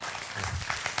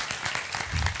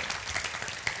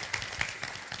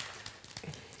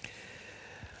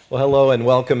Well, hello and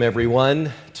welcome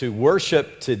everyone to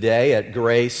worship today at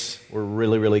Grace. We're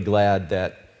really glad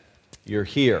that you're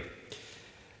here.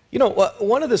 You know,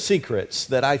 one of the secrets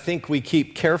that I think we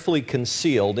keep carefully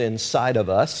concealed inside of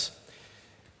us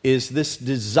is this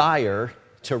desire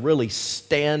to really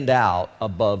stand out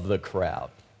above the crowd.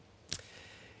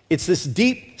 It's this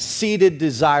deep-seated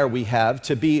desire we have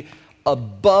to be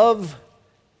above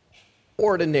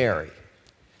ordinary,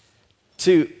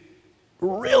 to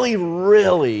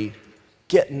really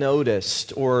get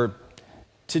noticed, or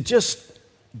to just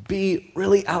be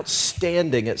really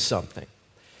outstanding at something.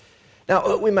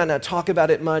 Now, we might not talk about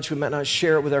it much, we might not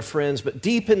share it with our friends, but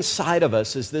deep inside of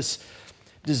us is this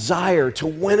desire to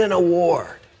win an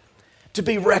award, to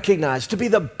be recognized, to be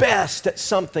the best at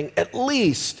something at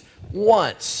least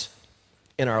once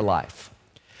in our life.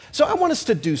 So I want us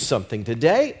to do something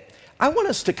today. I want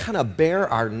us to kind of bear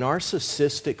our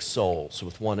narcissistic souls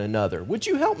with one another. Would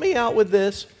you help me out with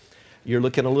this? You're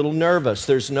looking a little nervous.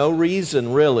 There's no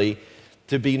reason really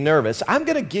to be nervous. I'm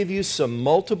going to give you some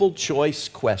multiple choice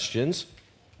questions,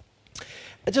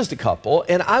 just a couple,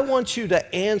 and I want you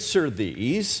to answer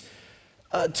these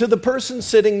to the person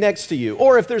sitting next to you.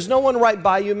 Or if there's no one right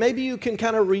by you, maybe you can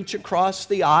kind of reach across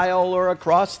the aisle or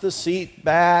across the seat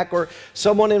back or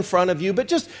someone in front of you. But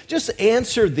just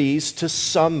answer these to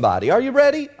somebody. Are you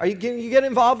ready? You get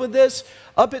involved with this?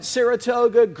 Up at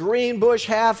Saratoga, Greenbush,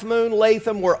 Half Moon,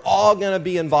 Latham, we're all going to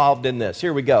be involved in this.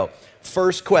 Here we go.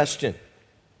 First question.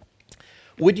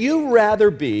 Would you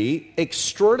rather be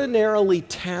extraordinarily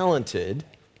talented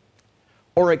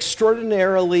or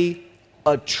extraordinarily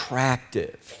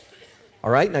attractive? All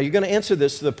right, now you're going to answer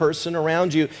this to the person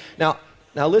around you. Now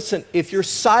listen, if you're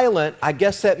silent, I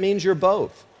guess that means you're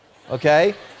both,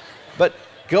 okay? But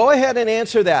go ahead and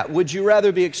answer that. Would you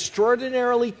rather be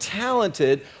extraordinarily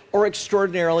talented or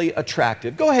extraordinarily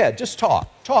attractive? Go ahead, just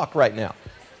talk right now.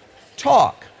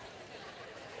 Talk.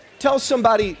 Tell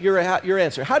somebody your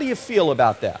answer. How do you feel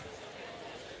about that?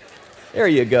 There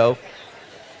you go.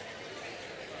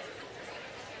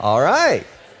 All right.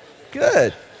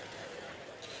 Good.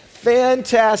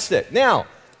 Fantastic. Now,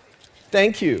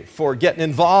 thank you for getting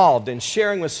involved and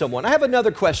sharing with someone. I have another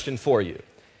question for you.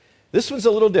 This one's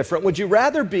a little different. Would you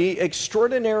rather be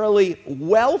extraordinarily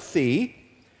wealthy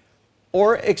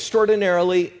or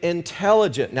extraordinarily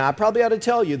intelligent? Now, I probably ought to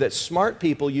tell you that smart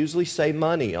people usually say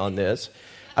money on this.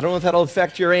 I don't know if that'll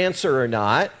affect your answer or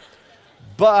not,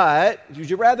 but would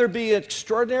you rather be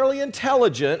extraordinarily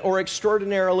intelligent or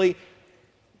extraordinarily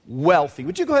wealthy?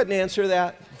 Would you go ahead and answer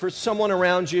that for someone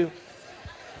around you?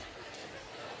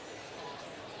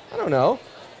 I don't know.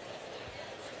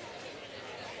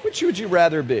 Which would you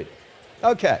rather be?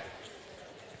 Okay.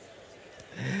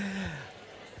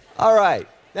 All right.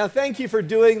 Now, thank you for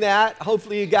doing that.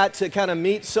 Hopefully you got to kind of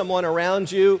meet someone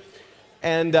around you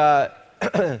and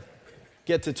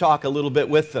get to talk a little bit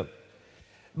with them.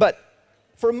 But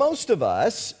for most of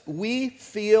us, we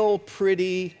feel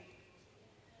pretty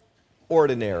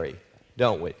ordinary,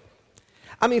 don't we?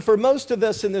 I mean, for most of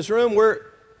us in this room, we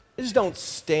just don't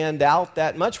stand out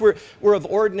that much. We're of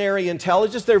ordinary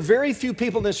intelligence. There are very few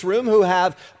people in this room who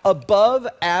have above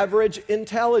average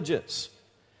intelligence.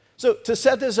 So to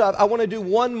set this up, I want to do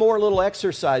one more little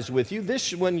exercise with you.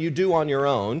 This one you do on your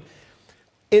own.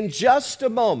 In just a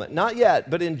moment, not yet,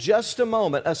 but in just a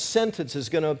moment, a sentence is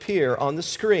going to appear on the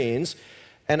screens,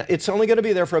 and it's only going to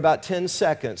be there for about 10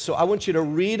 seconds. So I want you to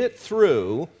read it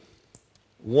through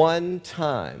one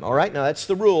time. All right, now that's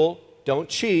the rule. Don't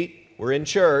cheat. We're in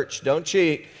church. Don't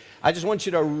cheat. I just want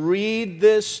you to read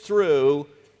this through,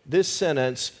 this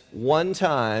sentence, one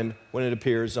time when it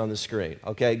appears on the screen.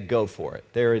 Okay, go for it.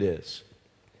 There it is.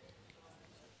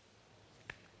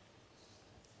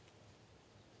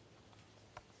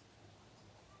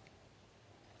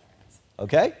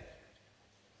 Okay?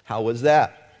 How was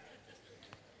that?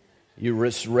 You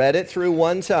just read it through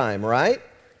one time, right?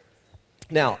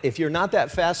 Now, if you're not that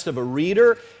fast of a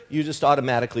reader, you just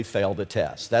automatically fail the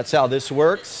test. That's how this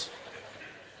works.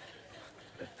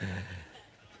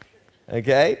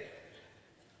 Okay?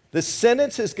 The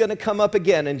sentence is going to come up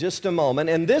again in just a moment,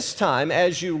 and this time,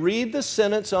 as you read the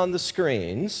sentence on the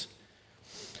screens,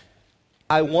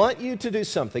 I want you to do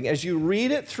something. As you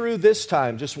read it through this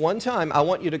time, just one time, I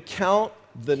want you to count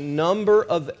the number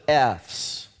of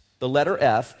F's, the letter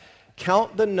F.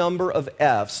 Count the number of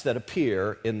F's that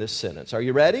appear in this sentence. Are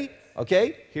you ready?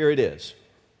 Okay, here it is.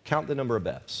 Count the number of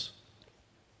F's.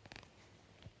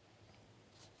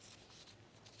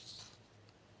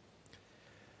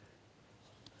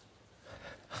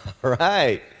 All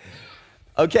right.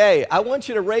 Okay, I want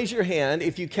you to raise your hand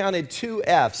if you counted two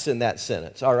F's in that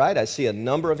sentence. All right, I see a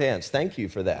number of hands. Thank you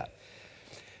for that.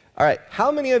 All right, how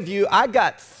many of you, I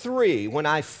got 3 when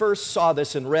I first saw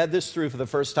this and read this through for the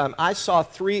first time. I saw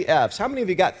 3 F's. How many of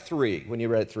you got 3 when you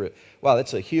read it through? Wow,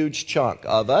 that's a huge chunk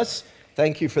of us.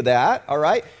 Thank you for that. All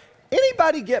right.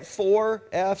 Anybody get 4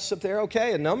 F's up there?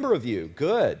 Okay, a number of you.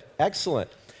 Good. Excellent.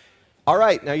 All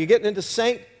right, now you're getting into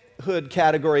sainthood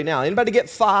category now. Anybody get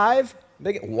 5?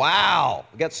 Wow,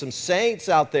 we got some saints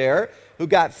out there who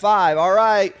got 5. All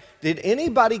right. Did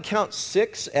anybody count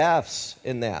 6 F's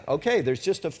in that? Okay, there's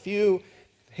just a few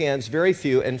hands, very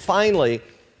few. And finally,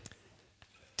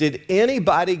 did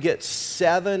anybody get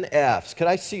 7 F's? Could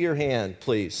I see your hand,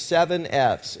 please? 7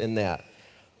 F's in that.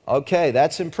 Okay,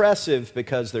 that's impressive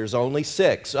because there's only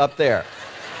 6 up there.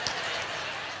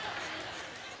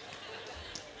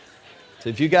 So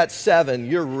if you got 7,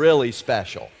 you're really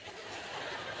special.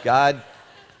 God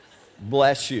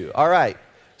bless you. All right,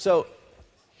 so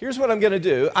here's what I'm going to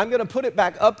do. I'm going to put it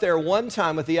back up there one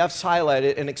time with the F's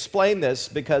highlighted and explain this,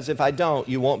 because if I don't,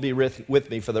 you won't be with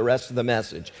me for the rest of the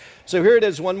message. So here it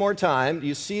is one more time.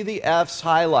 You see the F's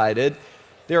highlighted.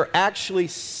 There are actually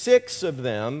 6 of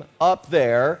them up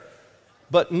there,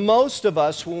 but most of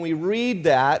us, when we read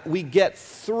that, we get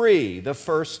 3 the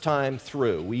first time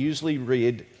through. We usually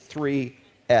read 3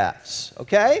 F's,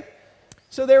 okay?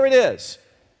 So there it is.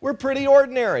 We're pretty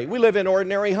ordinary. We live in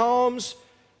ordinary homes.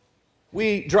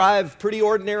 We drive pretty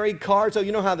ordinary cars. Oh,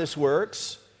 you know how this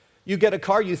works. You get a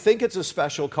car, you think it's a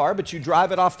special car, but you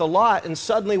drive it off the lot, and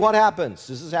suddenly what happens?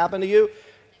 Does this happen to you?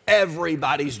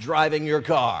 Everybody's driving your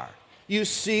car. You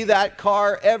see that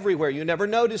car everywhere. You never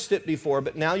noticed it before,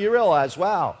 but now you realize,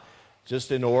 wow,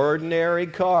 just an ordinary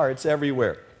car. It's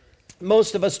everywhere.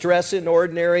 Most of us dress in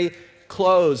ordinary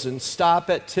clothes and shop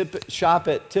at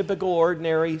typical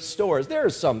ordinary stores. There are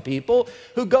some people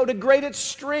who go to great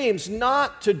extremes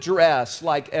not to dress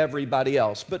like everybody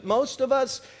else, but most of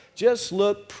us just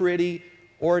look pretty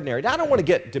ordinary. Now, I don't want to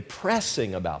get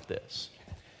depressing about this,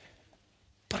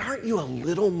 but aren't you a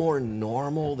little more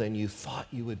normal than you thought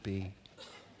you would be?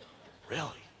 Really?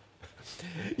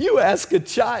 You ask a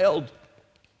child,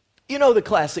 you know the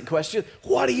classic question,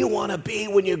 what do you want to be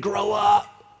when you grow up?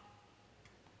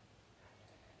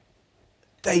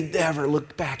 They never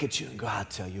look back at you and go, I'll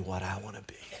tell you what I want to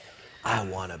be. I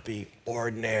want to be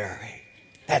ordinary.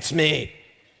 That's me.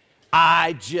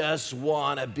 I just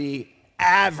want to be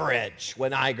average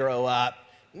when I grow up.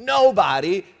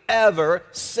 Nobody ever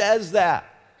says that.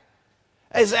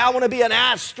 They say, I want to be an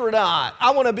astronaut.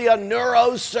 I want to be a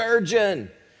neurosurgeon.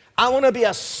 I want to be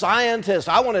a scientist.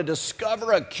 I want to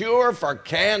discover a cure for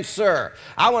cancer.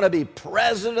 I want to be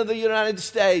president of the United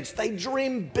States. They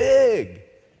dream big.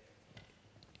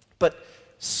 But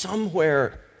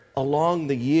somewhere along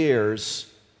the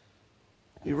years,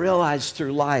 we realize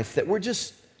through life that we're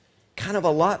just kind of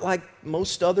a lot like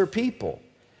most other people.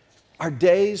 Our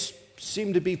days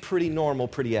seem to be pretty normal,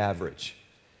 pretty average.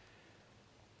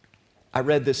 I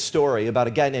read this story about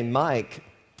a guy named Mike,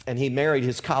 and he married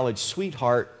his college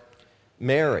sweetheart,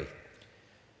 Mary.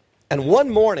 And one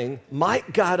morning,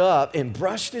 Mike got up and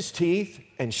brushed his teeth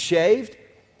and shaved,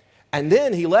 and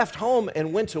then he left home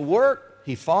and went to work.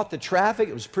 He fought the traffic.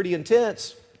 It was pretty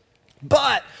intense.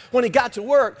 But when he got to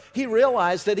work, he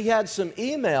realized that he had some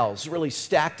emails really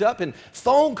stacked up and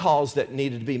phone calls that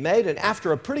needed to be made. And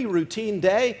after a pretty routine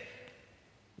day,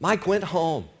 Mike went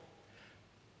home.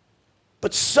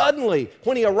 But suddenly,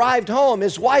 when he arrived home,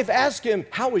 his wife asked him,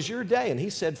 how was your day? And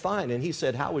he said, fine. And he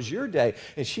said, how was your day?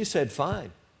 And she said,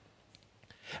 fine.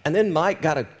 And then Mike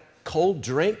got a cold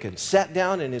drink and sat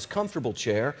down in his comfortable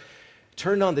chair,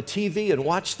 turned on the TV and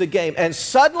watched the game. And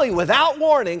suddenly, without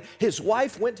warning, his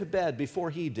wife went to bed before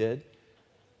he did.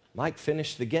 Mike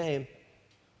finished the game.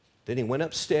 Then he went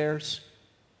upstairs.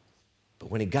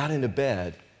 But when he got into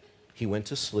bed, he went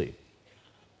to sleep.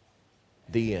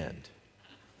 The end.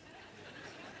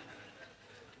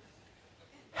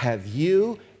 Have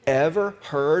you ever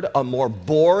heard a more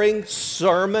boring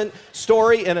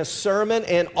story in a sermon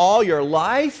in all your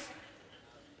life?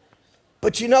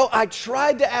 But you know, I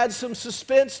tried to add some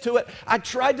suspense to it. I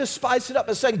tried to spice it up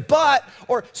by saying, but,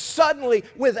 or suddenly,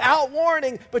 without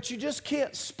warning, but you just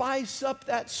can't spice up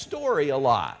that story a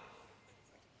lot.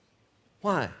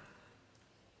 Why?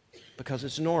 Because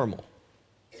it's normal.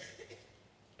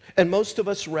 And most of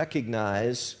us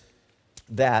recognize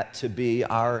that to be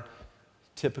our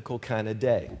typical kind of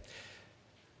day.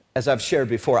 As I've shared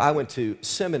before, I went to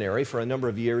seminary for a number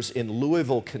of years in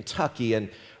Louisville, Kentucky, and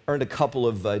earned a couple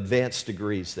of advanced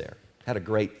degrees there. Had a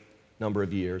great number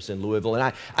of years in Louisville.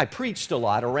 And I preached a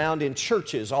lot around in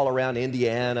churches all around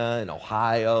Indiana and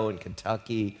Ohio and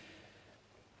Kentucky.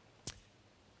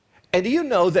 And do you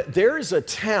know that there is a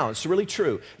town, it's really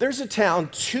true, there's a town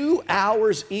 2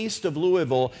 hours east of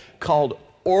Louisville called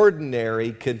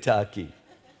Ordinary, Kentucky.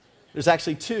 There's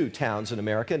actually 2 towns in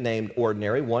America named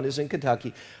Ordinary. One is in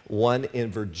Kentucky, one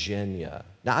in Virginia.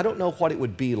 Now, I don't know what it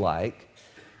would be like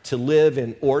to live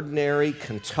in Ordinary,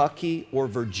 Kentucky, or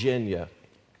Virginia.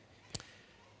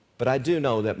 But I do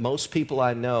know that most people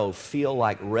I know feel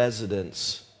like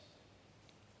residents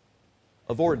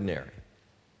of Ordinary.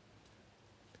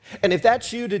 And if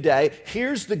that's you today,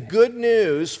 here's the good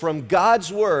news from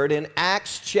God's Word in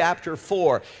Acts chapter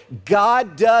 4.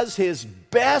 God does His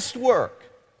best work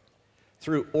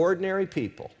through ordinary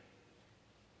people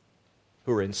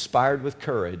who are inspired with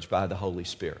courage by the Holy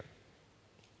Spirit.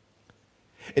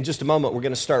 In just a moment, we're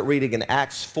going to start reading in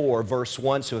Acts 4, verse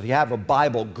 1. So if you have a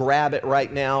Bible, grab it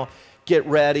right now. Get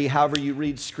ready, however you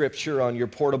read Scripture on your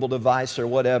portable device or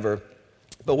whatever.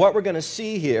 But what we're going to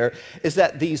see here is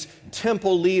that these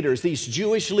temple leaders, these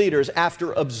Jewish leaders,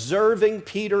 after observing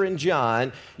Peter and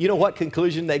John, you know what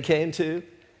conclusion they came to?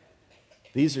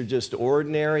 These are just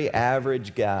ordinary,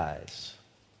 average guys.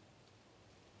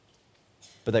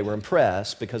 But they were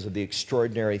impressed because of the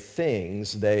extraordinary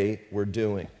things they were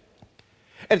doing.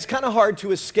 And it's kind of hard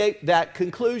to escape that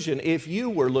conclusion if you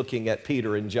were looking at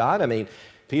Peter and John. I mean,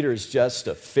 Peter's just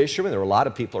a fisherman. There were a lot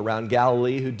of people around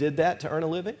Galilee who did that to earn a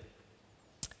living.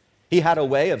 He had a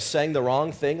way of saying the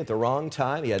wrong thing at the wrong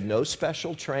time. He had no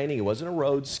special training. He wasn't a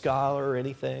Rhodes Scholar or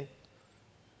anything.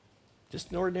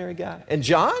 Just an ordinary guy. And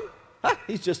John?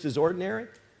 He's just as ordinary.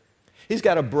 He's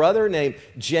got a brother named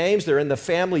James. They're in the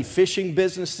family fishing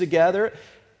business together.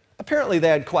 Apparently they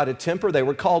had quite a temper. They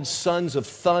were called sons of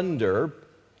thunder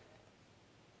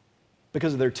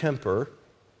because of their temper.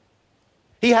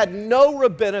 He had no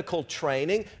rabbinical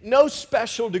training, no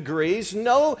special degrees,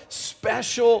 no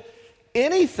special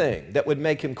anything that would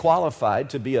make him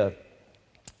qualified to be a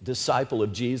disciple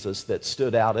of Jesus that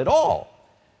stood out at all.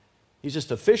 He's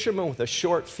just a fisherman with a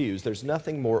short fuse. There's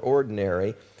nothing more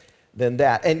ordinary than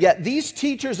that. And yet these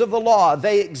teachers of the law,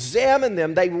 they examine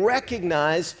them, they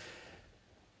recognize,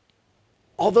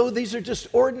 although these are just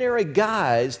ordinary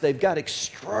guys, they've got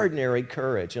extraordinary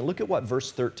courage. And look at what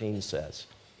verse 13 says.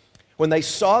 When they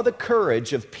saw the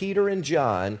courage of Peter and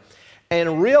John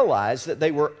and realized that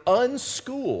they were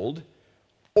unschooled,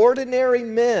 ordinary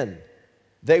men,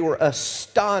 they were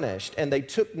astonished, and they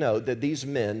took note that these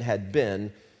men had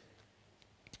been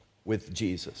with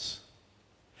Jesus.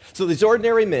 So these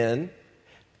ordinary men,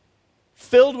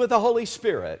 filled with the Holy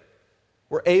Spirit,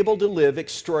 were able to live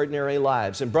extraordinary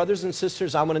lives. And brothers and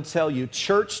sisters, I want to tell you,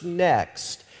 Church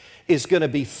Next is going to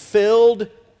be filled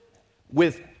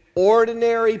with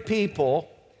ordinary people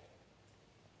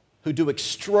who do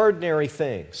extraordinary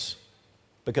things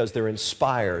because they're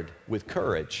inspired with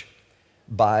courage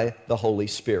by the Holy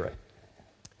Spirit.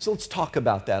 So let's talk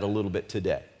about that a little bit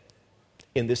today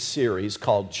in this series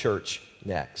called Church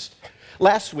Next.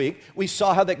 Last week, we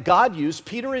saw how that God used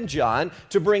Peter and John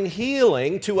to bring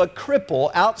healing to a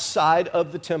cripple outside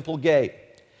of the temple gate.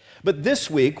 But this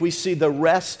week, we see the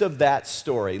rest of that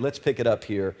story. Let's pick it up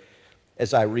here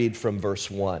as I read from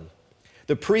verse 1.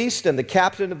 The priest and the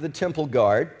captain of the temple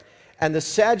guard and the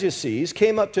Sadducees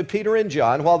came up to Peter and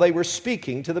John while they were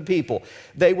speaking to the people.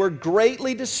 They were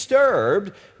greatly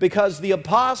disturbed because the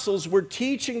apostles were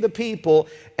teaching the people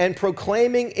and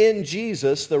proclaiming in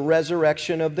Jesus the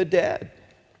resurrection of the dead.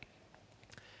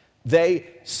 They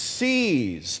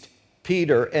seized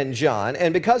Peter and John,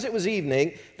 and because it was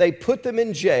evening, they put them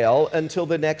in jail until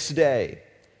the next day.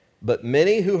 But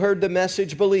many who heard the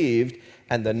message believed,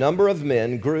 and the number of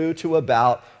men grew to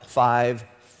about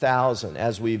 5,000.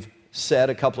 As we've said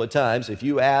a couple of times, if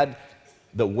you add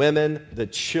the women, the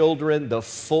children, the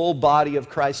full body of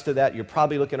Christ to that, you're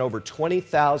probably looking over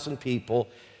 20,000 people.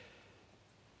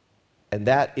 And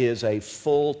that is a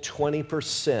full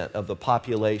 20% of the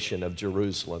population of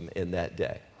Jerusalem in that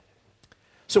day.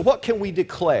 So what can we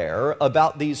declare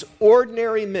about these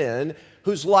ordinary men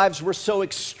whose lives were so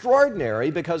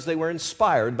extraordinary because they were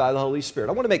inspired by the Holy Spirit?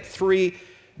 I want to make 3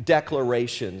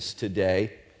 declarations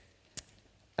today.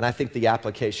 And I think the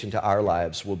application to our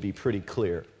lives will be pretty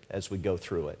clear as we go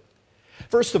through it.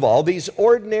 First of all, these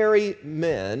ordinary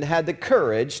men had the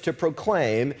courage to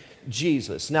proclaim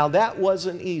Jesus. Now, that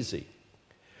wasn't easy.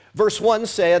 Verse 1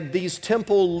 said these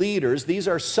temple leaders, these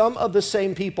are some of the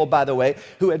same people, by the way,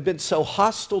 who had been so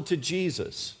hostile to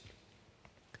Jesus.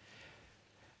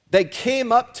 They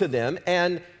came up to them,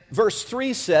 and verse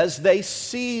 3 says they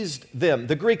seized them.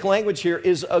 The Greek language here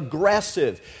is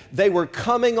aggressive. They were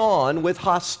coming on with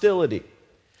hostility.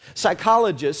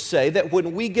 Psychologists say that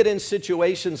when we get in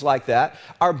situations like that,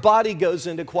 our body goes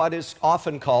into what is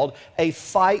often called a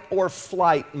fight or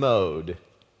flight mode.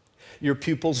 Your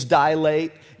pupils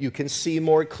dilate, you can see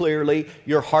more clearly,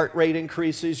 your heart rate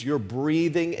increases, your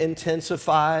breathing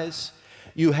intensifies,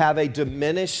 you have a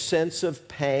diminished sense of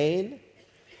pain,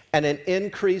 and an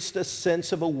increased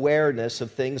sense of awareness of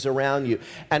things around you.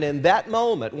 And in that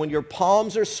moment, when your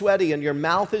palms are sweaty and your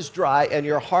mouth is dry and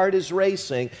your heart is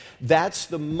racing, that's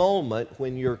the moment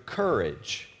when your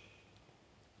courage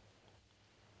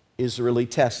is really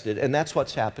tested. And that's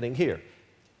what's happening here.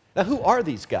 Now, who are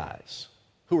these guys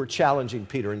who are challenging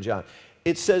Peter and John?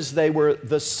 It says they were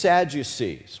the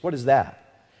Sadducees. What is that?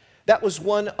 That was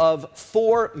one of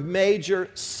 4 major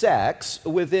sects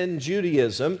within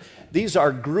Judaism. These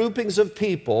are groupings of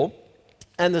people,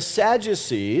 and the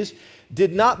Sadducees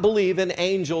did not believe in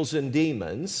angels and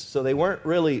demons, so they weren't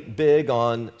really big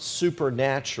on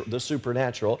the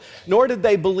supernatural, nor did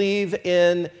they believe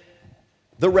in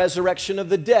the resurrection of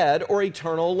the dead or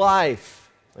eternal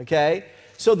life, okay?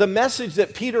 So the message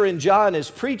that Peter and John is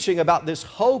preaching about this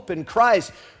hope in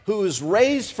Christ, who is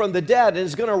raised from the dead and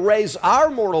is going to raise our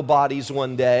mortal bodies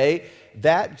one day,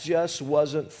 that just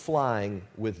wasn't flying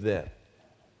with them.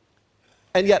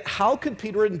 And yet, how could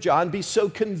Peter and John be so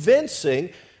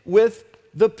convincing with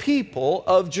the people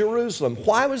of Jerusalem?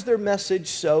 Why was their message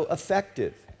so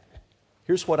effective?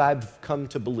 Here's what I've come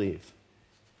to believe.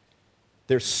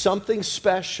 There's something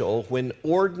special when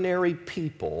ordinary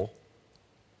people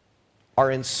are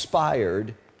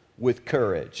inspired with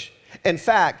courage. In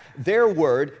fact, their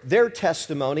word, their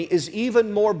testimony is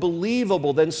even more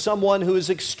believable than someone who is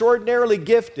extraordinarily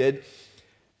gifted,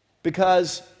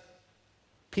 because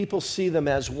people see them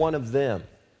as one of them,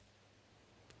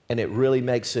 and it really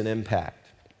makes an impact.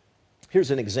 Here's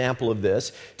an example of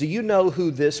this. Do you know who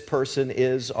this person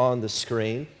is on the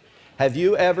screen? Have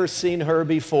you ever seen her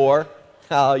before?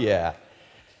 Oh, yeah.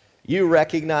 You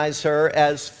recognize her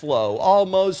as Flo.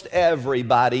 Almost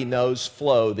everybody knows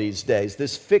Flo these days.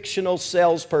 This fictional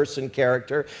salesperson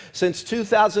character. Since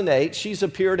 2008, she's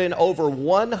appeared in over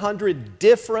 100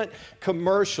 different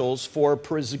commercials for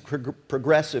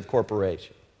Progressive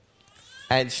Corporation.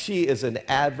 And she is an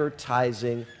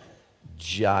advertising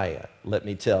giant, let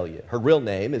me tell you. Her real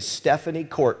name is Stephanie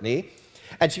Courtney,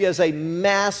 and she has a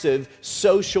massive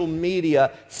social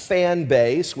media fan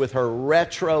base with her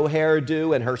retro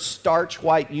hairdo and her starch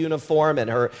white uniform and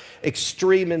her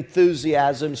extreme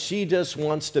enthusiasm. She just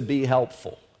wants to be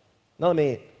helpful. Now,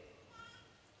 let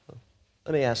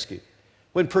me ask you,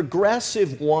 when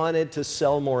Progressive wanted to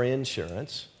sell more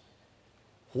insurance,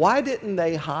 why didn't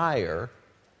they hire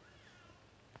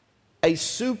a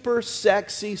super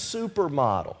sexy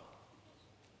supermodel?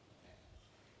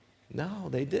 No,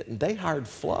 they didn't. They hired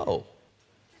Flo.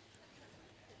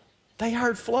 They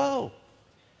hired Flo.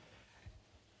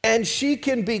 And she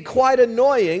can be quite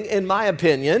annoying, in my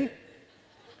opinion,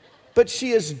 but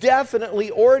she is definitely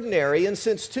ordinary. And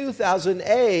since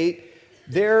 2008,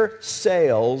 their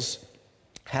sales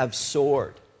have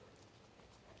soared.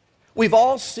 We've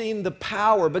all seen the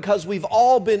power because we've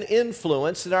all been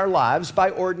influenced in our lives by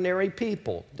ordinary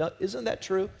people. Isn't that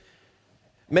true?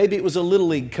 Maybe it was a Little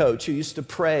League coach who used to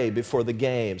pray before the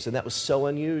games, and that was so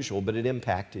unusual, but it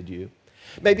impacted you.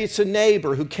 Maybe it's a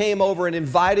neighbor who came over and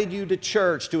invited you to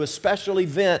church, to a special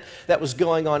event that was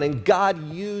going on, and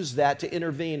God used that to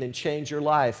intervene and change your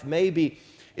life. Maybe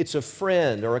it's a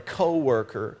friend or a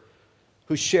coworker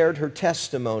who shared her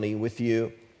testimony with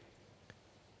you.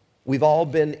 We've all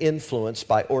been influenced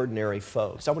by ordinary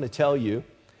folks. I want to tell you,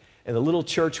 in the little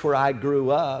church where I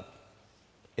grew up,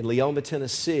 in Leoma,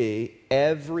 Tennessee,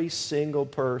 every single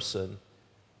person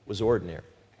was ordinary.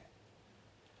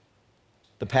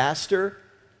 The pastor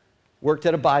worked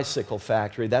at a bicycle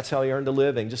factory. That's how he earned a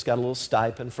living. Just got a little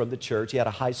stipend from the church. He had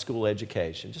a high school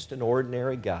education. Just an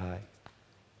ordinary guy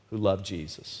who loved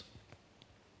Jesus.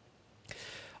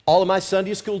 All of my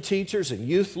Sunday school teachers and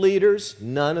youth leaders,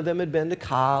 none of them had been to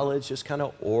college, just kind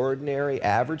of ordinary,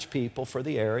 average people for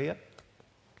the area.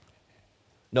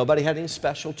 Nobody had any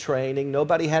special training.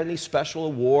 Nobody had any special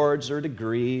awards or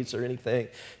degrees or anything.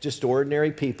 Just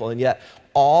ordinary people. And yet,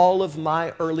 all of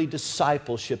my early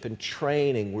discipleship and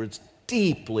training was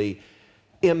deeply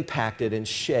impacted and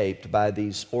shaped by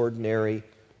these ordinary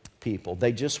people.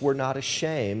 They just were not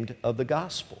ashamed of the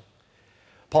gospel.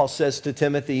 Paul says to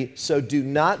Timothy, so do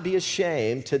not be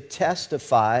ashamed to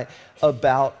testify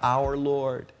about our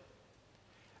Lord.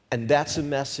 And that's a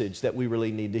message that we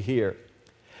really need to hear.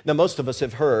 Now, most of us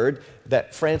have heard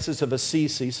that Francis of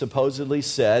Assisi supposedly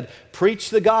said,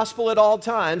 preach the gospel at all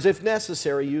times, if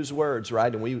necessary, use words,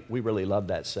 right? And we really love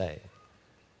that saying.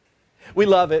 We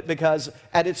love it because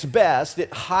at its best,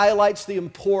 it highlights the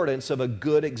importance of a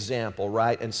good example,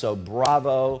 right? And so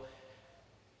bravo,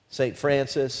 St.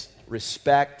 Francis.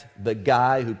 Respect the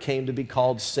guy who came to be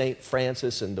called St.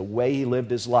 Francis and the way he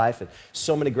lived his life and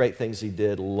so many great things he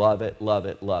did. Love it, love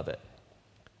it, love it.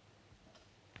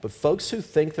 But folks who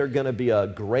think they're going to be a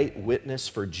great witness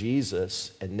for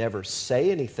Jesus and never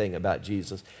say anything about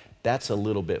Jesus, that's a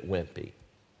little bit wimpy.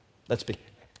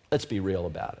 Let's be real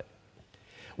about it.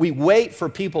 We wait for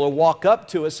people to walk up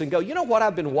to us and go, you know what,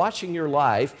 I've been watching your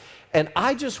life and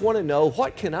I just want to know,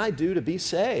 what can I do to be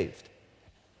saved?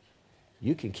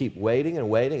 You can keep waiting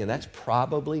and waiting, and that's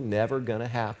probably never going to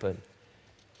happen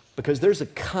because there's a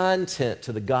content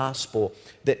to the gospel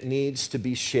that needs to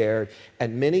be shared,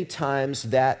 and many times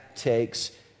that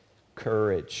takes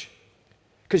courage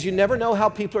because you never know how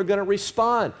people are going to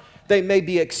respond. They may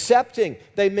be accepting,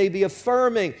 they may be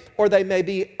affirming, or they may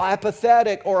be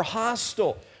apathetic or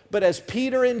hostile. But as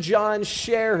Peter and John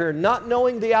share here, not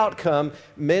knowing the outcome,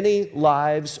 many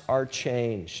lives are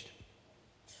changed.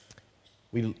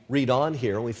 We read on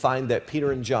here and we find that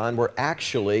Peter and John were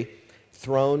actually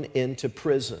thrown into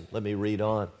prison. Let me read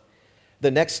on.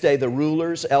 The next day, the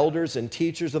rulers, elders, and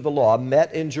teachers of the law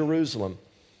met in Jerusalem.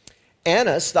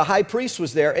 Annas, the high priest,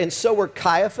 was there, and so were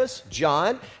Caiaphas,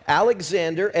 John,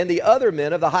 Alexander, and the other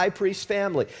men of the high priest's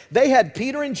family. They had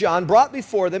Peter and John brought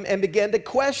before them and began to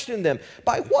question them.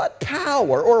 By what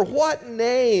power or what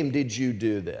name did you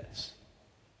do this?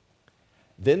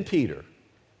 Then Peter,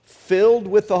 filled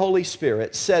with the Holy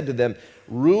Spirit, said to them,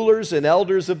 rulers and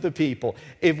elders of the people,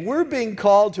 if we're being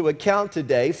called to account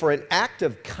today for an act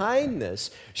of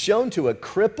kindness shown to a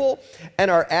cripple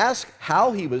and are asked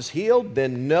how he was healed,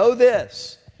 then know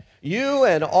this, you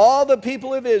and all the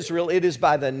people of Israel, it is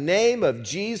by the name of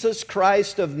Jesus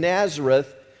Christ of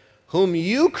Nazareth, whom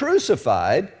you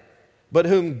crucified, but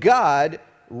whom God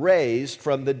raised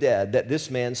from the dead, that this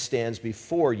man stands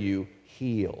before you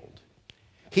healed.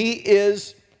 He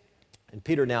is, and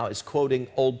Peter now is quoting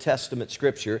Old Testament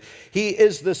scripture, he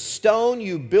is the stone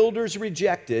you builders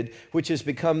rejected, which has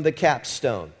become the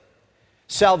capstone.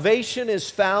 Salvation is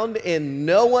found in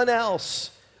no one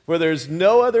else, for there's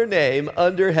no other name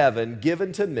under heaven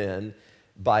given to men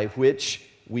by which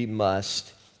we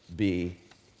must be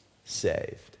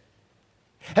saved.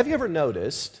 Have you ever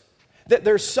noticed that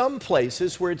there's some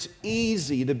places where it's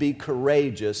easy to be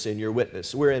courageous in your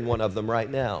witness? We're in one of them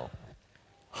right now.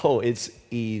 Oh, it's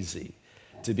easy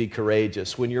to be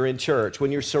courageous when you're in church,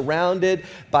 when you're surrounded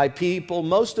by people,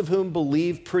 most of whom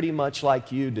believe pretty much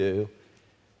like you do.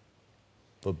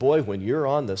 But boy, when you're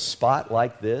on the spot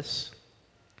like this,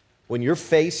 when you're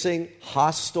facing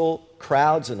hostile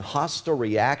crowds and hostile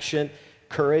reaction,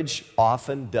 courage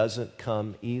often doesn't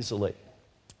come easily.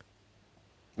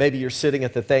 Maybe you're sitting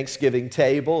at the Thanksgiving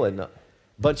table and a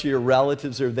bunch of your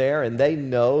relatives are there and they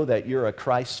know that you're a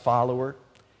Christ follower.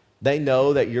 They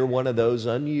know that you're one of those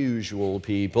unusual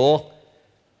people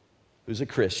who's a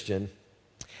Christian,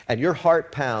 and your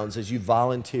heart pounds as you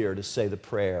volunteer to say the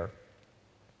prayer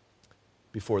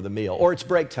before the meal. Or it's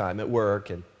break time at work,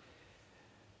 and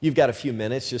you've got a few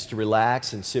minutes just to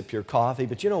relax and sip your coffee,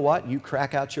 but you know what? You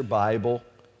crack out your Bible,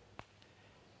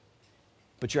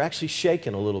 but you're actually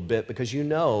shaking a little bit because you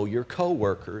know your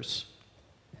coworkers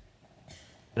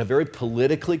in a very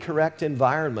politically correct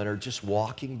environment are just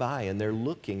walking by and they're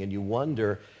looking, and you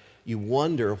wonder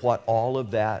what all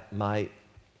of that might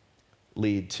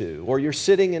lead to. Or you're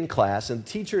sitting in class and the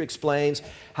teacher explains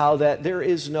how that there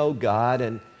is no God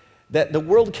and that the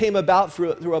world came about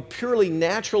through a purely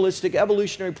naturalistic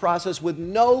evolutionary process with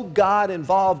no God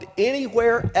involved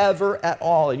anywhere ever at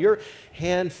all. And your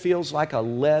hand feels like a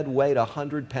lead weight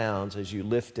 100 pounds as you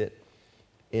lift it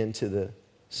into the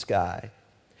sky.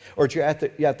 Or you're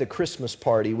at the Christmas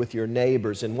party with your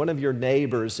neighbors, and one of your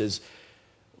neighbors is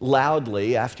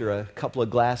loudly, after a couple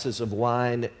of glasses of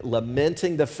wine,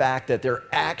 lamenting the fact that there are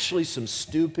actually some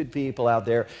stupid people out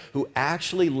there who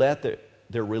actually let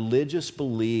their religious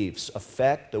beliefs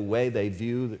affect the way they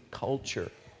view the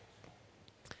culture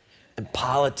and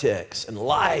politics and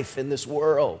life in this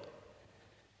world.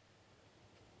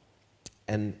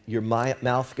 And your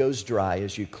mouth goes dry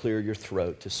as you clear your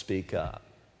throat to speak up.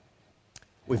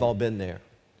 We've all been there.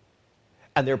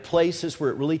 And there are places where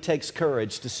it really takes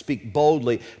courage to speak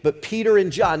boldly. But Peter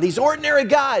and John, these ordinary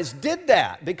guys, did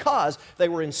that because they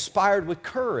were inspired with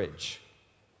courage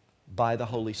by the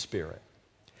Holy Spirit.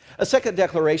 A second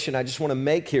declaration I just want to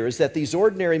make here is that these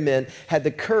ordinary men had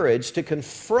the courage to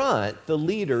confront the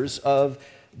leaders of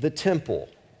the temple.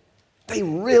 They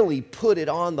really put it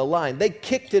on the line. They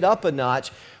kicked it up a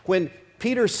notch when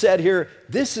Peter said here,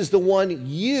 this is the one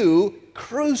you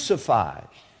crucified.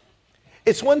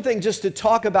 It's one thing just to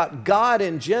talk about God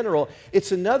in general.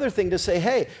 It's another thing to say,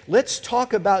 hey, let's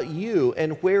talk about you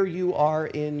and where you are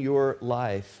in your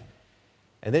life.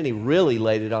 And then he really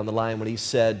laid it on the line when he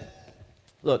said,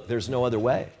 look, there's no other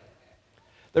way.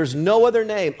 There's no other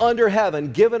name under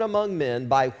heaven given among men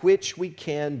by which we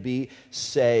can be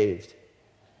saved.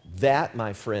 That,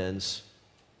 my friends,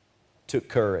 took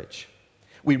courage.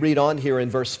 We read on here in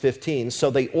verse 15, so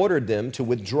they ordered them to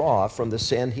withdraw from the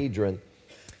Sanhedrin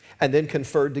and then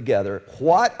conferred together.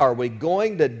 What are we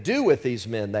going to do with these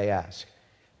men, they asked.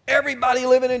 Everybody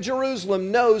living in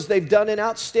Jerusalem knows they've done an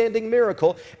outstanding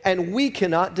miracle, and we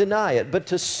cannot deny it. But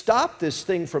to stop this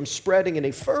thing from spreading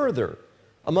any further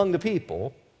among the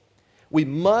people, we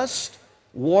must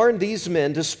warn these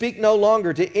men to speak no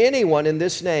longer to anyone in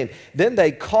this name. Then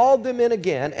they called them in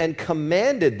again and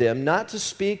commanded them not to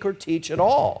speak or teach at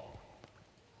all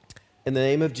in the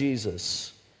name of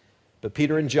Jesus. But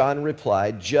Peter and John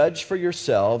replied, judge for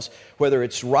yourselves whether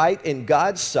it's right in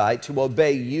God's sight to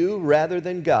obey you rather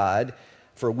than God,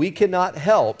 for we cannot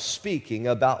help speaking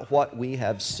about what we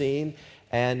have seen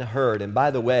and heard. And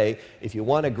by the way, if you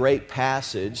want a great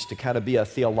passage to kind of be a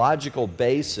theological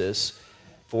basis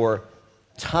for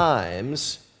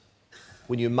times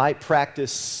when you might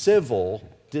practice civil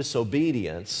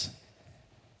disobedience,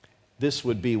 this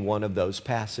would be one of those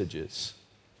passages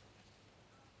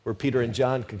where Peter and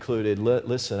John concluded,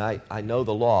 listen, I know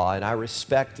the law and I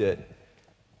respect it,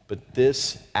 but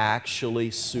this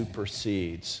actually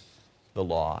supersedes the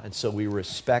law. And so we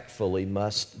respectfully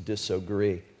must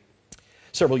disagree.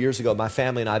 Several years ago, my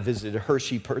family and I visited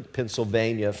Hershey,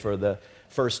 Pennsylvania for the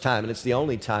first time, and it's the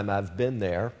only time I've been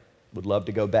there. Would love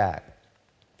to go back.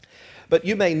 But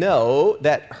you may know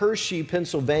that Hershey,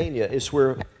 Pennsylvania is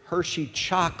where Hershey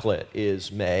chocolate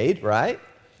is made, right?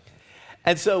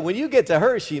 And so when you get to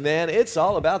Hershey, man, it's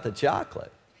all about the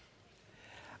chocolate.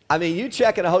 I mean, you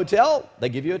check in a hotel, they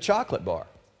give you a chocolate bar.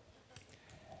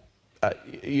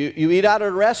 You eat out at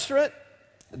a restaurant,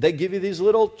 they give you these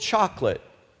little chocolate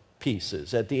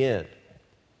pieces at the end.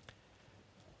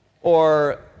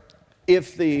 Or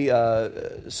if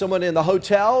someone in the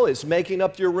hotel is making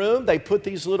up your room, they put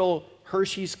these little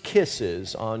Hershey's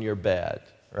Kisses on your bed,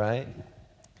 right?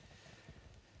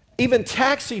 Even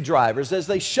taxi drivers, as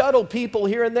they shuttle people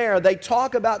here and there, they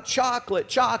talk about chocolate,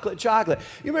 chocolate, chocolate.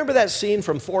 You remember that scene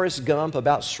from Forrest Gump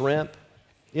about shrimp?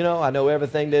 You know, I know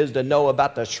everything there is to know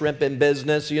about the shrimping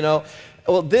business, you know.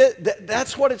 Well,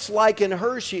 that's what it's like in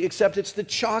Hershey, except it's the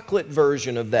chocolate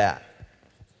version of that.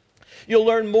 You'll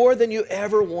learn more than you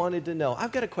ever wanted to know.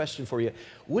 I've got a question for you.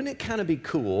 Wouldn't it kind of be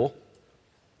cool,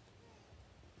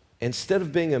 instead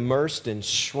of being immersed in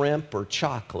shrimp or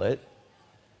chocolate,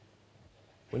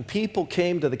 when people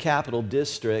came to the Capital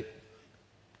District,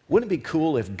 wouldn't it be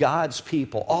cool if God's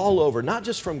people all over, not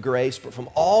just from Grace, but from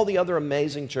all the other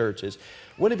amazing churches,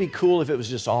 wouldn't it be cool if it was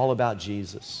just all about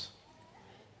Jesus?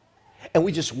 And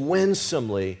we just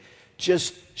winsomely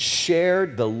just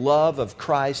shared the love of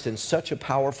Christ in such a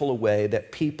powerful way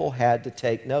that people had to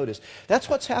take notice. That's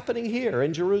what's happening here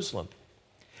in Jerusalem.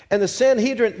 And the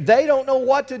Sanhedrin, they don't know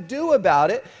what to do about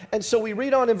it. And so we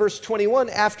read on in verse 21,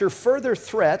 after further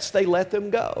threats, they let them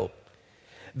go.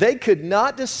 They could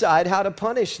not decide how to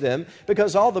punish them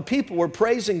because all the people were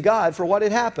praising God for what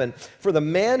had happened. For the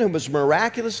man who was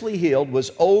miraculously healed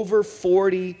was over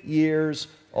 40 years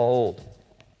old.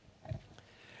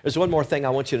 There's one more thing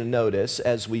I want you to notice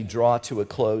as we draw to a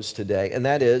close today, and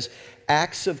that is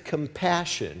acts of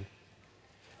compassion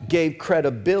gave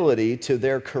credibility to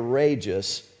their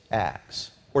courageous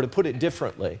acts. Or to put it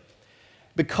differently,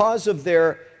 because of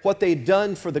what they'd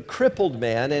done for the crippled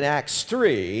man in Acts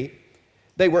 3,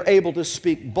 they were able to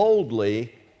speak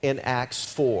boldly in Acts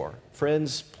 4.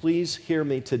 Friends, please hear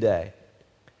me today.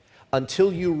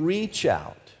 Until you reach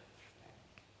out,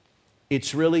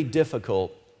 it's really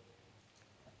difficult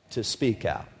to speak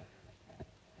out.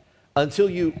 Until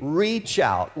you reach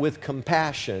out with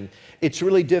compassion, it's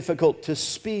really difficult to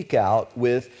speak out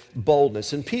with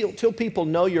boldness. Until people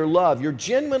know your love, your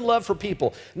genuine love for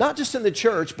people, not just in the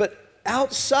church, but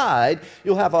outside,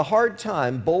 you'll have a hard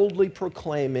time boldly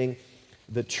proclaiming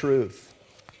the truth.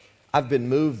 I've been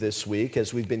moved this week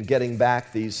as we've been getting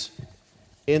back these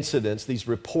incidents, these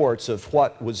reports of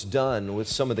what was done with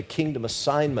some of the kingdom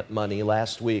assignment money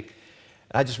last week.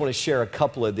 I just want to share a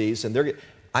couple of these, and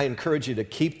I encourage you to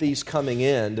keep these coming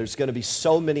in. There's going to be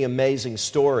so many amazing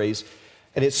stories,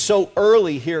 and it's so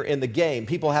early here in the game.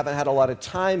 People haven't had a lot of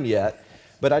time yet,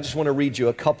 but I just want to read you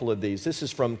a couple of these. This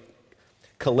is from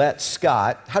Colette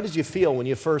Scott. How did you feel when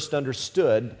you first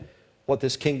understood what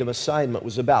this kingdom assignment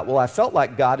was about? Well, I felt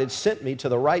like God had sent me to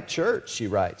the right church, she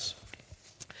writes.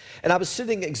 And I was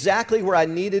sitting exactly where I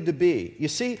needed to be. You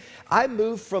see, I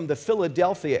moved from the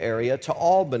Philadelphia area to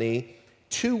Albany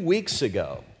 2 weeks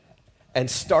ago and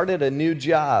started a new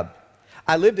job.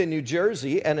 I lived in New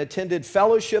Jersey and attended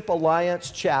Fellowship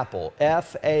Alliance Chapel,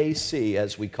 FAC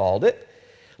as we called it.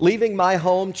 Leaving my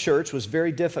home church was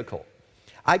very difficult.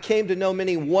 I came to know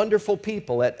many wonderful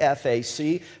people at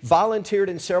FAC, volunteered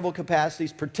in several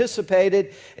capacities,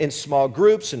 participated in small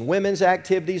groups and women's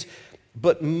activities,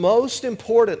 but most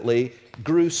importantly,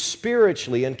 grew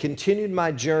spiritually and continued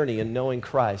my journey in knowing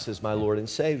Christ as my Lord and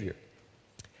Savior.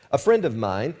 A friend of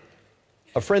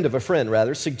a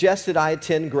friend, suggested I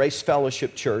attend Grace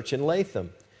Fellowship Church in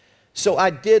Latham. So I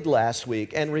did last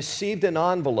week and received an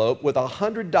envelope with a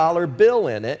 $100 bill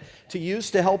in it to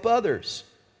use to help others.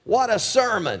 What a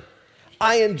sermon!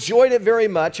 I enjoyed it very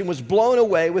much and was blown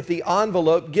away with the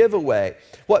envelope giveaway.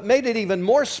 What made it even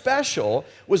more special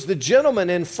was the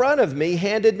gentleman in front of me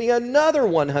handed me another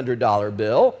 $100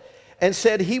 bill and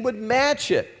said he would match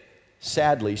it.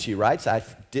 Sadly, she writes, I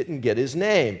didn't get his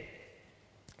name.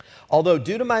 Although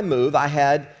due to my move, I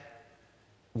had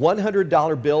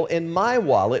 $100 bill in my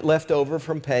wallet left over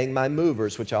from paying my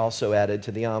movers, which I also added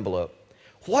to the envelope.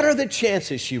 What are the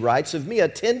chances, she writes, of me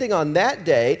attending on that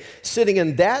day, sitting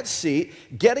in that seat,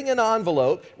 getting an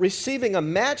envelope, receiving a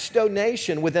matched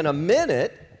donation within a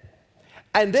minute,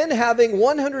 and then having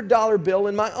 $100 bill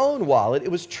in my own wallet? It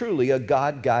was truly a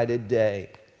God-guided day.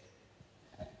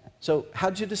 So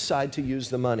how'd you decide to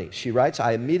use the money? She writes,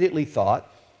 I immediately thought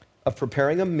of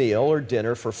preparing a meal or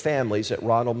dinner for families at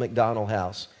Ronald McDonald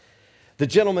House. The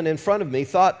gentleman in front of me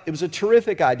thought it was a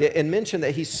terrific idea and mentioned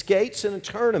that he skates in a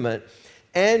tournament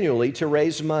annually to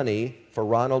raise money for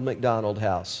Ronald McDonald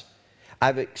House.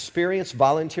 I've experienced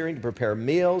volunteering to prepare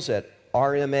meals at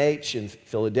RMH in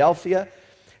Philadelphia,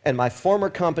 and my former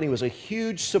company was a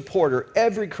huge supporter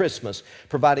every Christmas,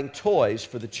 providing toys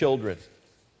for the children.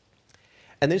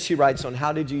 And then she writes on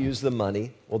how did you use the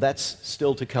money? Well, that's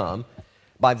still to come.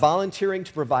 By volunteering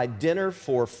to provide dinner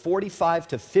for 45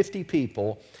 to 50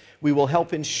 people, we will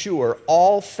help ensure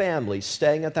all families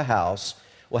staying at the house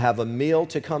will have a meal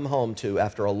to come home to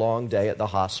after a long day at the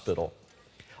hospital.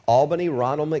 Albany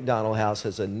Ronald McDonald House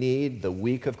has a need the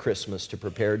week of Christmas to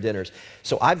prepare dinners.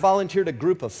 So I volunteered a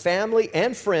group of family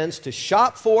and friends to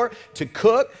shop for, to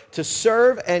cook, to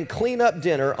serve, and clean up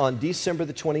dinner on December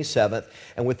the 27th.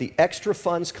 And with the extra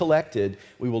funds collected,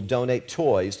 we will donate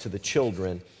toys to the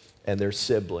children and their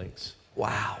siblings.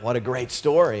 Wow, what a great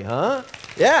story, huh?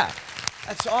 Yeah,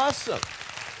 that's awesome.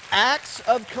 Acts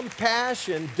of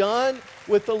compassion done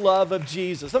with the love of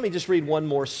Jesus. Let me just read one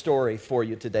more story for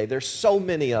you today. There's so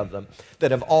many of them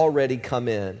that have already come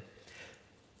in.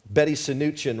 Betty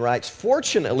Sanuchin writes,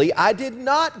 fortunately, I did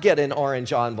not get an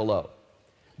orange envelope,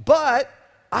 but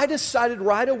I decided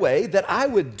right away that I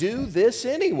would do this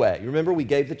anyway. You remember we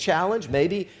gave the challenge?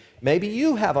 Maybe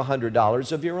you have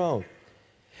 $100 of your own.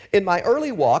 In my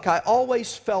early walk, I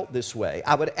always felt this way.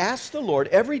 I would ask the Lord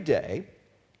every day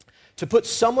to put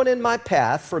someone in my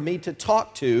path for me to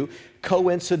talk to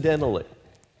coincidentally.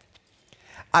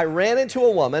 I ran into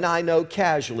a woman I know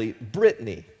casually,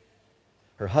 Brittany.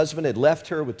 Her husband had left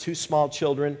her with 2 small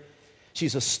children.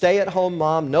 She's a stay-at-home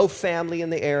mom, no family in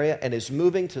the area, and is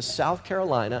moving to South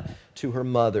Carolina to her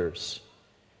mother's.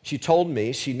 She told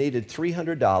me she needed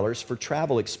 $300 for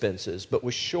travel expenses, but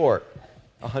was short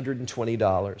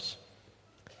 $120.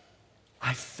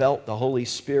 I felt the Holy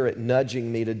Spirit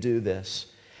nudging me to do this.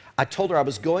 I told her I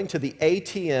was going to the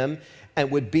ATM and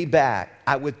would be back.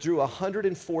 I withdrew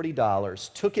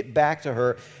 $140, took it back to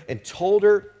her, and told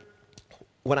her,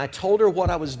 when I told her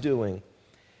what I was doing,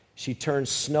 she turned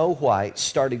snow white,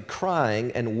 started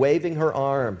crying and waving her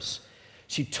arms.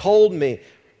 She told me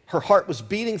her heart was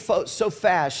beating so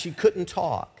fast she couldn't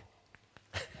talk.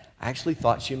 I actually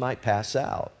thought she might pass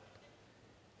out.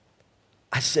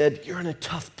 I said, you're in a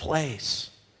tough place.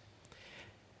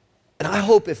 And I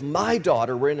hope if my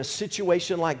daughter were in a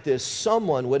situation like this,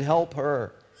 someone would help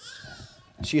her.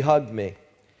 She hugged me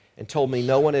and told me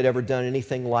no one had ever done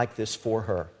anything like this for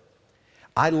her.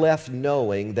 I left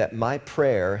knowing that my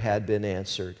prayer had been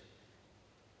answered.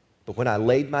 But when I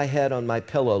laid my head on my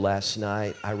pillow last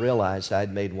night, I realized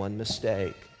I'd made one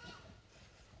mistake.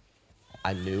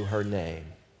 I knew her name.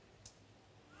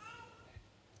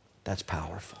 That's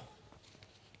powerful.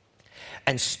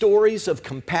 And stories of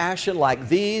compassion like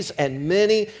these and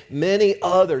many, many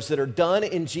others that are done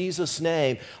in Jesus'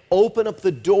 name open up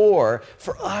the door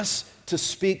for us to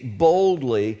speak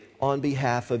boldly on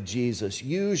behalf of Jesus.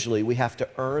 Usually we have to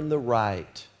earn the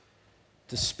right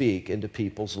to speak into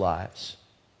people's lives.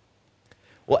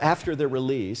 Well, after the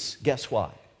release, guess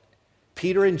what?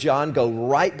 Peter and John go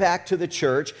right back to the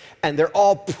church, and they're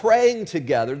all praying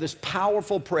together, this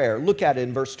powerful prayer. Look at it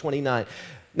in verse 29.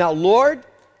 Now, Lord,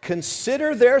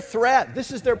 consider their threat. This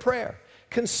is their prayer.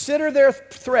 Consider their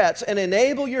threats and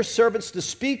enable your servants to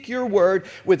speak your word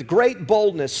with great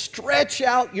boldness. Stretch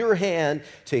out your hand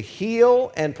to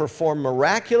heal and perform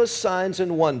miraculous signs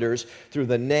and wonders through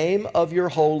the name of your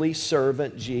holy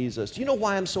servant Jesus. Do you know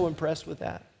why I'm so impressed with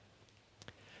that?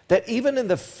 That even in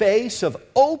the face of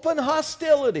open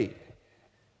hostility,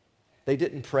 they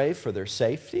didn't pray for their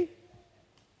safety.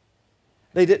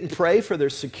 They didn't pray for their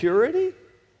security.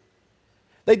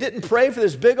 They didn't pray for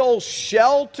this big old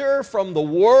shelter from the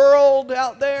world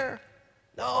out there.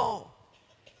 No.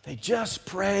 They just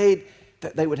prayed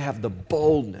that they would have the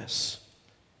boldness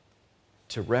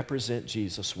to represent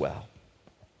Jesus well.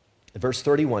 Verse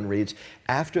 31 reads,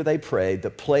 after they prayed, the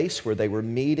place where they were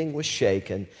meeting was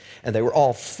shaken, and they were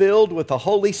all filled with the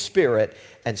Holy Spirit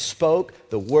and spoke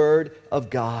the word of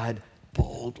God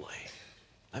boldly.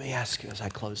 Let me ask you as I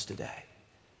close today,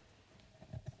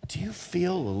 do you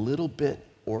feel a little bit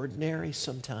ordinary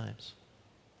sometimes?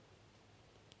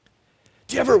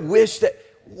 Do you ever wish that,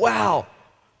 wow,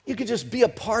 you could just be a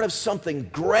part of something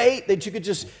great, that you could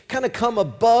just kind of come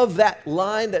above that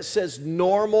line that says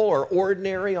normal or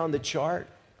ordinary on the chart?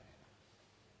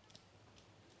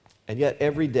 And yet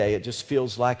every day it just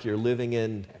feels like you're living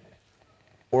in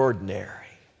ordinary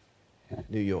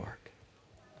New York.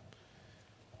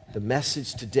 The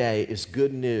message today is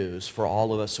good news for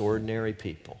all of us ordinary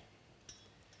people.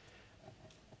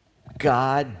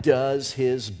 God does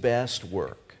His best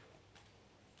work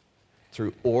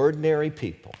through ordinary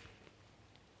people,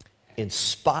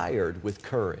 inspired with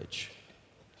courage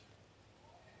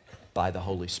by the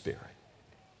Holy Spirit.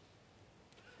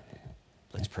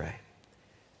 Let's pray.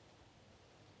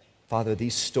 Father,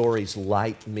 these stories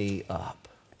light me up.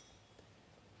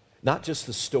 Not just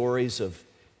the stories of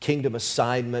kingdom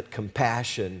assignment,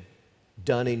 compassion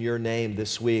done in your name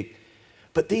this week,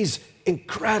 but these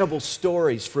incredible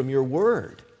stories from your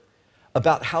word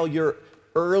about how your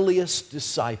earliest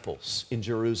disciples in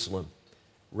Jerusalem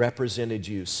represented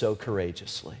you so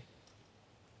courageously.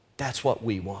 That's what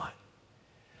we want.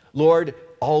 Lord,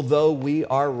 although we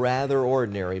are rather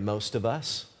ordinary, most of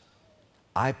us,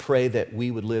 I pray that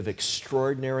we would live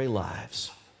extraordinary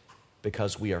lives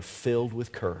because we are filled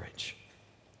with courage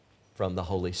from the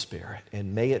Holy Spirit.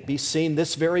 And may it be seen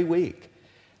this very week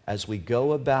as we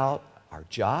go about our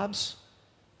jobs,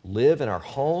 live in our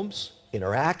homes,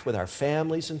 interact with our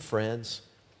families and friends.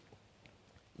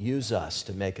 Use us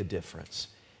to make a difference.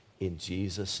 In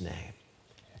Jesus' name,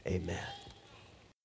 amen.